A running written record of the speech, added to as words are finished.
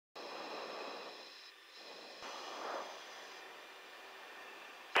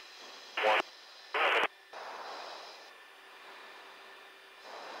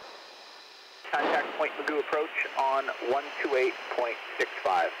contact point Mugu approach on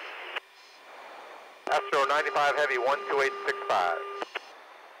 128.65. Astro 95 Heavy, 12865.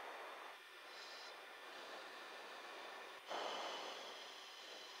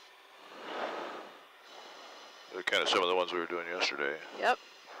 They're kind of some of the ones we were doing yesterday. Yep.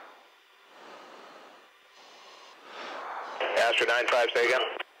 Astro 95, say again.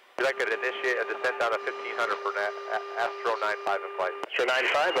 If I could initiate a descent down to 1500 for Astro 95 in flight. Astro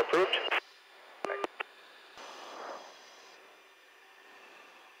 95, approved. Thanks.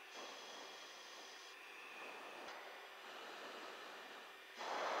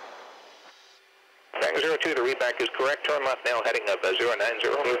 Tango 02, the readback is correct. Turn left now, heading up 090.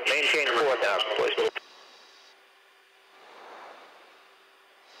 Maintain 4000, please.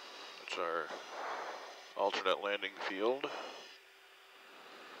 That's our alternate landing field.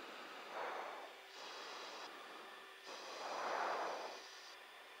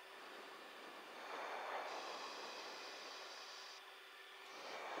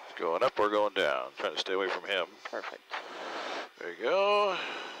 Going up or going down. Trying to stay away from him. Perfect. There you go.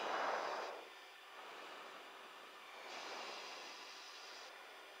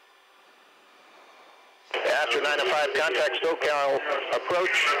 Astro 905, contact SoCal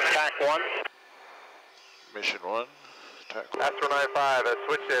approach, TAC 1. Mission 1. TAC 1. Astro 95,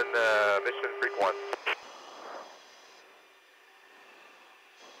 switch in mission freak 1.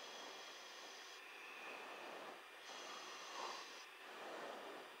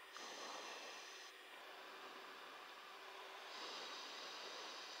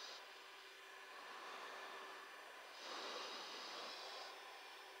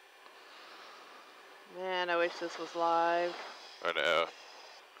 Man, I wish this was live. I know.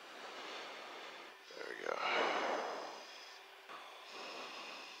 There we go.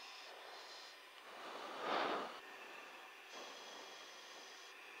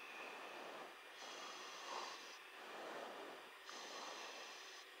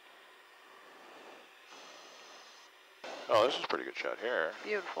 Oh, this is a pretty good shot here.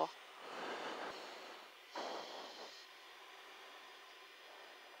 Beautiful.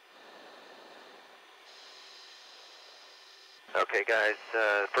 Okay, guys,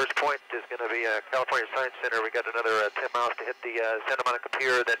 first point is going to be California Science Center. We got another 10 miles to hit the Santa Monica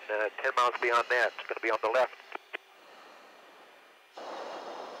Pier, then 10 miles beyond that. It's going to be on the left.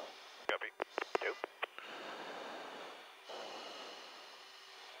 Copy. Yep.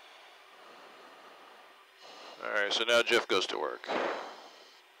 All right, so now Jeff goes to work.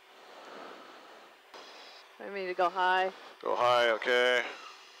 I mean to go high. Go high, okay.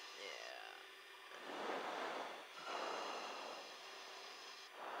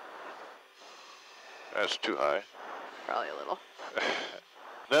 That's too high. Probably a little.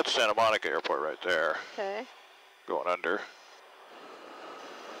 That's Santa Monica Airport right there. Okay. Going under.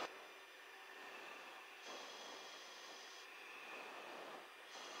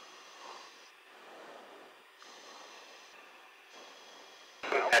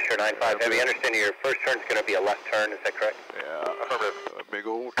 Astro 95 Heavy, understand your first turn is going to be a left turn, is that correct? Yeah, a big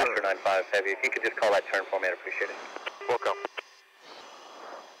old turn. Astro 95 Heavy, if you could just call that turn for me, I'd appreciate it. Welcome.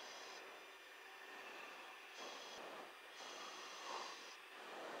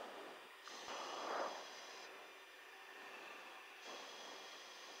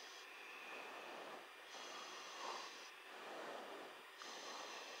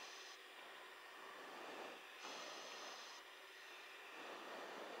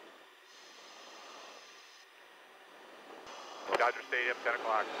 Dodger Stadium, 10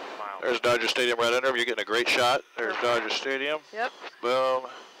 o'clock, mile. There's Dodger Stadium right under him. You're getting a great shot. There's Dodger Stadium. Yep. Boom.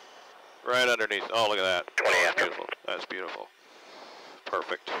 Right underneath. Oh, look at that. 20 Oh, that's after. beautiful. That's beautiful.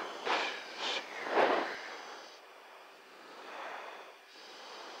 Perfect.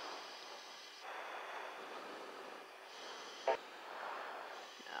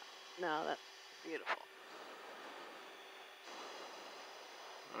 No, that's beautiful.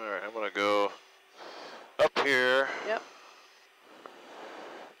 All right, I'm going to go up here. Yep.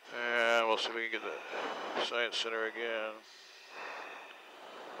 And we'll see if we can get the Science Center again.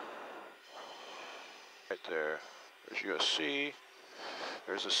 Right there. There's USC.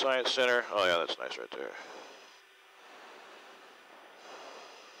 There's the Science Center. Oh yeah, that's nice right there.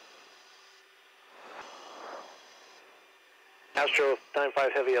 Astro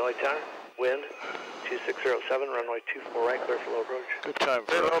 95 Heavy LA Tower, wind 2607, runway 24 right, clear for low approach. Good time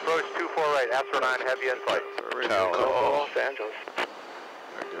for Clear low approach 24 right, Astro 9 Heavy in flight. tower. Oh, Los Angeles.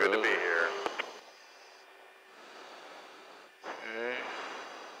 Good to be here. Okay.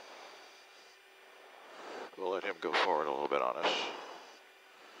 We'll let him go forward a little bit on us.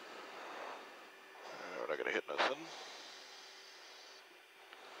 We're not going to hit nothing.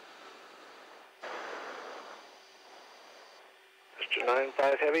 Astro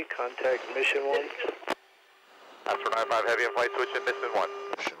 95 Heavy, contact Mission 1. Astro 95 Heavy in flight, switch in Mission 1.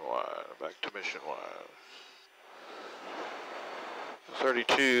 Mission 1, back to Mission 1.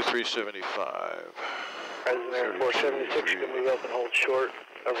 32, 375. Present Air 476, you can move up and hold short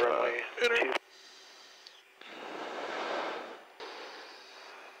of runway 2.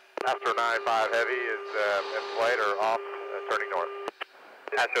 Astro 95 Heavy is in flight or off, turning north.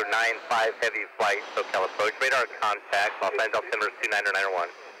 Astro 95 Heavy flight, SoCal approach, radar contact, Los Angeles altimeter 29091.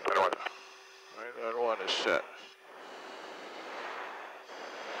 991 is set.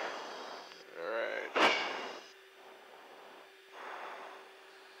 Alright.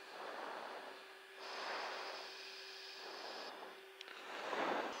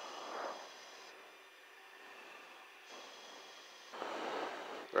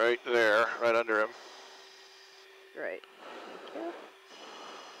 Right there, right under him. Great. Thank you.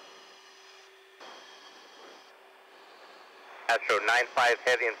 Astro 95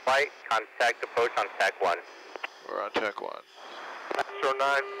 Heavy in flight, contact approach on TAC 1. We're on Tech 1. Astro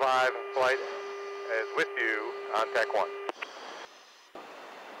 95 in flight is with you on TAC 1.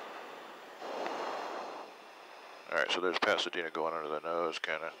 Alright, so there's Pasadena going under the nose,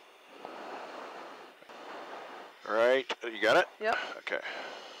 kind of. Right, you got it? Yep. Okay.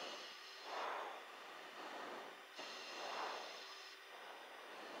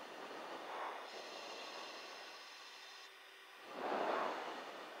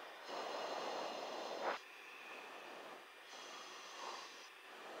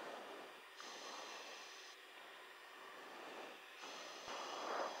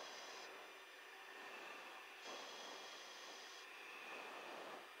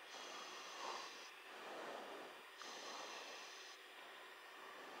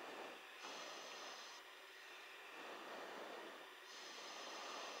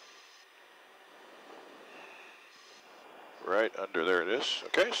 Right under there it is.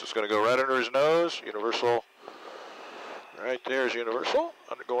 Okay, so it's going to go right under his nose. Universal. Right there's Universal.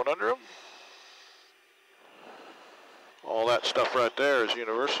 Going under him. All that stuff right there is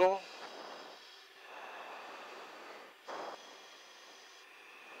Universal.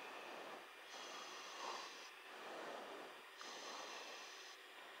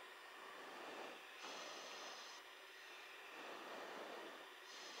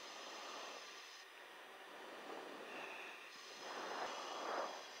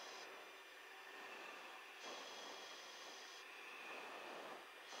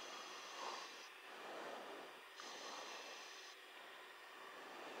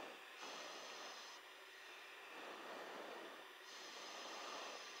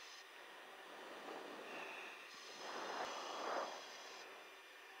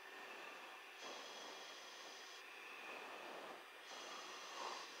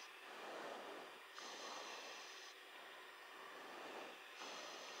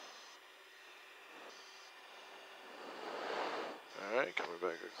 Alright, coming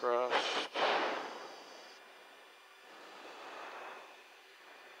back across.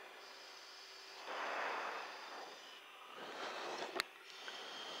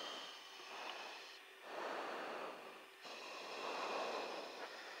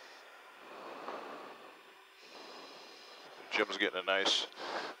 Jim's getting a nice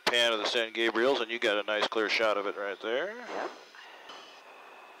pan of the San Gabriels, and you got a nice clear shot of it right there. Yep.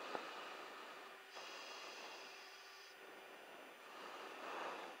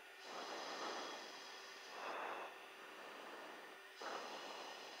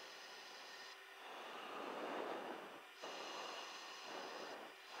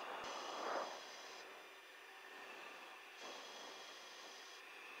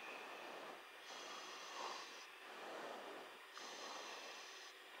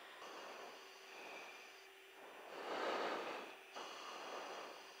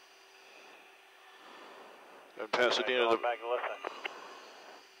 And Pasadena, the back to left side.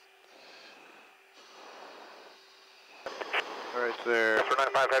 right there. Astro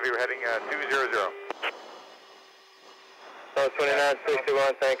 95 Heavy, we're heading 200.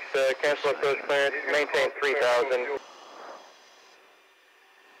 2961, thanks. Cancel approach clearance, maintain 3000.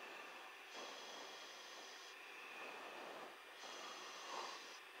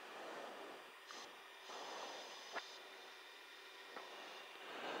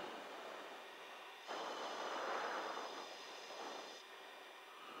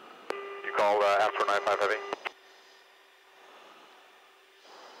 You call Astro 95 Heavy.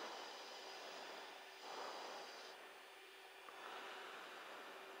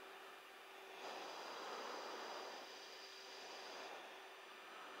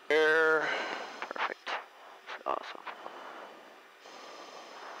 Air. Perfect. That's awesome.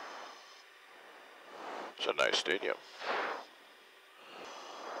 It's a nice stadium.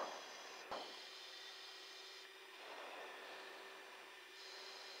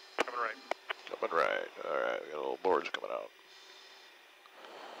 right. Coming right. All right, we got little boards coming out.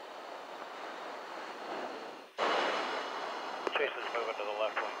 Chase is moving to the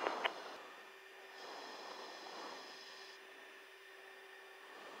left wing.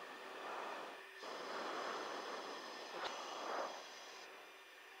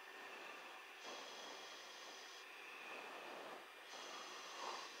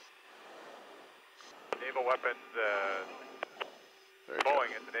 Naval weapons, There you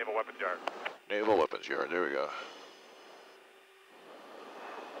Boeing at the Naval Weapons Yard. go. Naval Weapons Yard, there we go.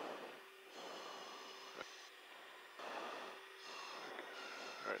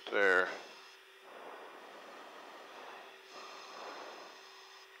 Right there.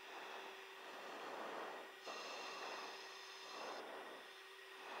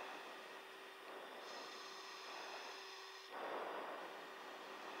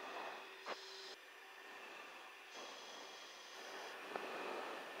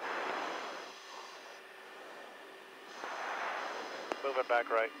 Moving back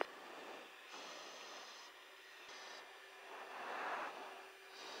right.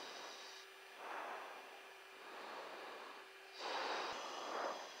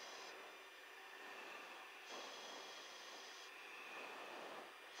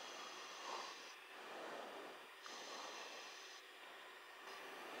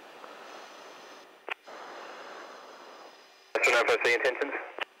 That's the intentions.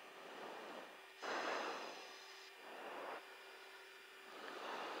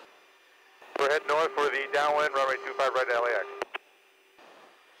 We're heading north for the downwind, runway 25 right to LAX.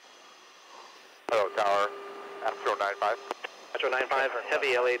 Hello, tower, Astro 95. Astro 95,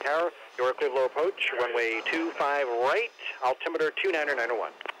 heavy LA tower. You're clear low approach, runway 25 right, altimeter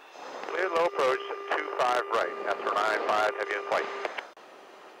 29901. Clear low approach, 25 right, Astro 95, heavy in flight.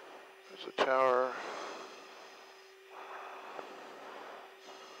 There's the tower.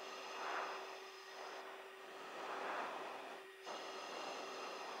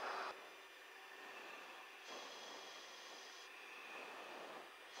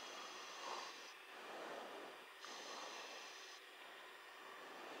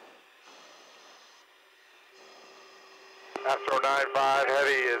 Astro 95,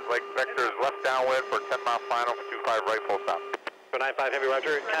 heavy is Lake Vector's left downwind for 10-mile final for 25 right, full stop. Astro 95, heavy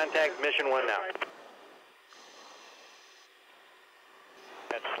roger, contact mission 1 now.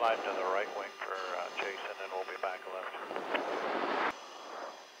 And slide to the right wing for Jason, and we'll be back left.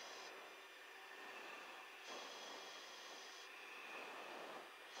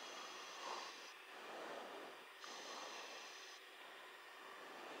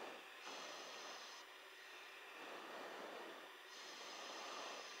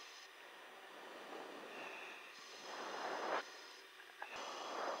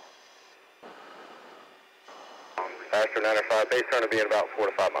 Astro 95, base turn to be in about 4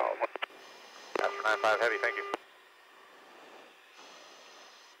 to 5 miles. Astro 95, heavy, thank you.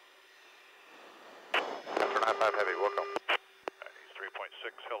 Astro 95, heavy, welcome. He's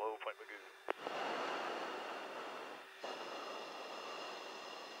 3.6, hello, Point Mugu.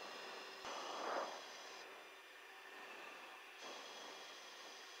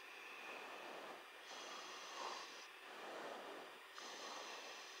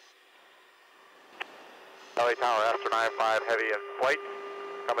 LA Tower, Astro 95, heavy in flight.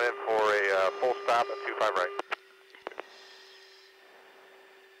 Coming in for a full stop at 25 right.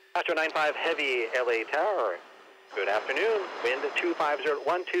 Astro 95, heavy LA tower. Good afternoon, wind at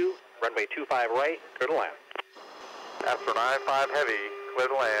 25012, runway 25 right, clear to land. Astro 95, heavy, clear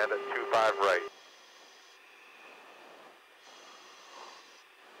to land at 25 right.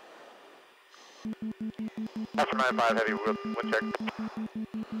 Astro 95, heavy, wind check.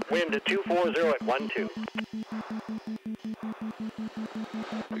 Wind at 240 at 12.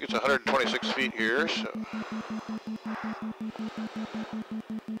 I think it's 126 feet here, so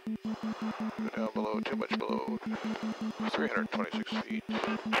go down below, too much below, 326 feet.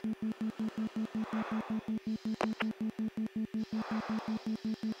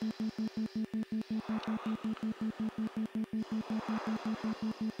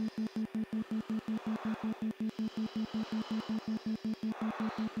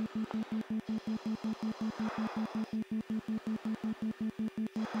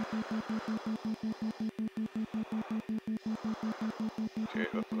 Okay,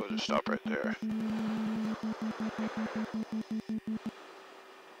 we'll just stop right